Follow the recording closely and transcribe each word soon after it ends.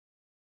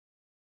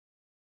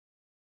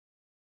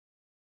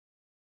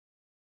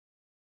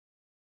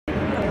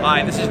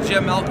Hi, this is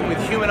Jim Malcom with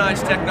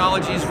Humaneyes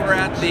Technologies. We're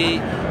at the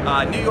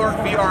New York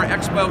VR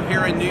Expo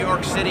here in New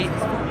York City.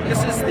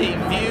 This is the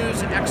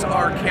Vuze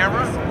XR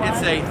camera.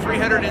 It's a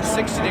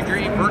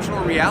 360-degree virtual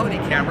reality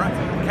camera.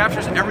 It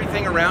captures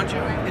everything around you.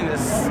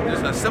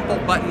 There's a simple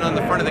button on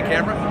the front of the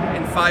camera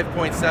in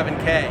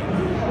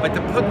 5.7K. But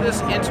to put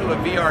this into a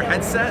VR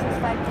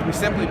headset, we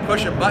simply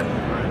push a button.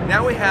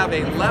 Now we have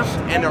a left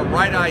and a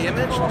right eye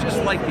image,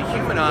 just like the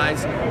Humaneyes,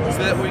 so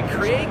that when we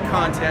create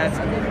content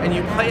and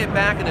you play it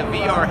back in a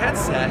VR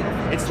headset,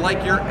 it's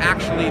like you're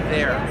actually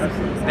there.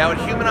 Now at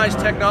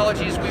Humaneyes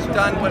Technologies, we've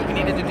done what we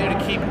needed to do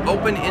to keep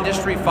open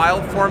industry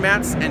file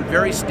formats and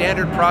very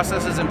standard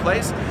processes in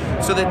place,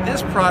 so that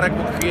this product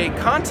will create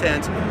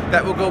content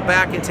that will go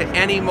back into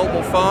any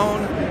mobile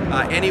phone,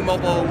 any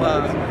mobile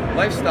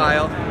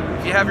lifestyle.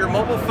 If you have your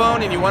mobile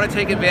phone and you want to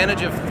take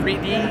advantage of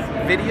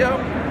 3D video,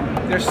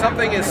 there's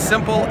something as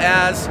simple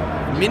as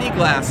mini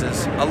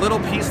glasses, a little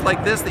piece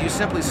like this that you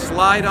simply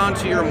slide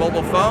onto your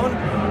mobile phone,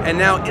 and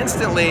now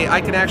instantly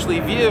I can actually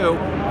view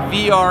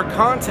VR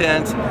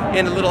content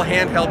in a little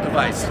handheld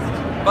device.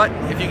 But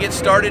if you get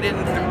started in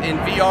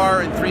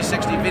VR and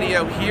 360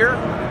 video here,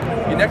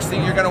 the next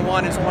thing you're going to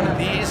want is one of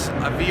these,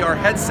 a VR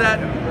headset.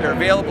 They're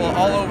available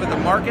all over the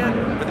market,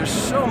 but there's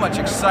so much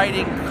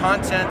exciting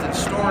content and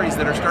stories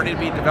that are starting to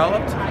be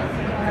developed.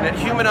 And at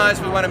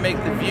Humaneyes, we want to make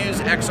the Vuze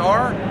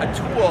XR a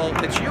tool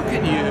that you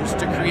can use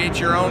to create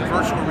your own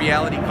virtual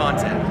reality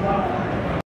content.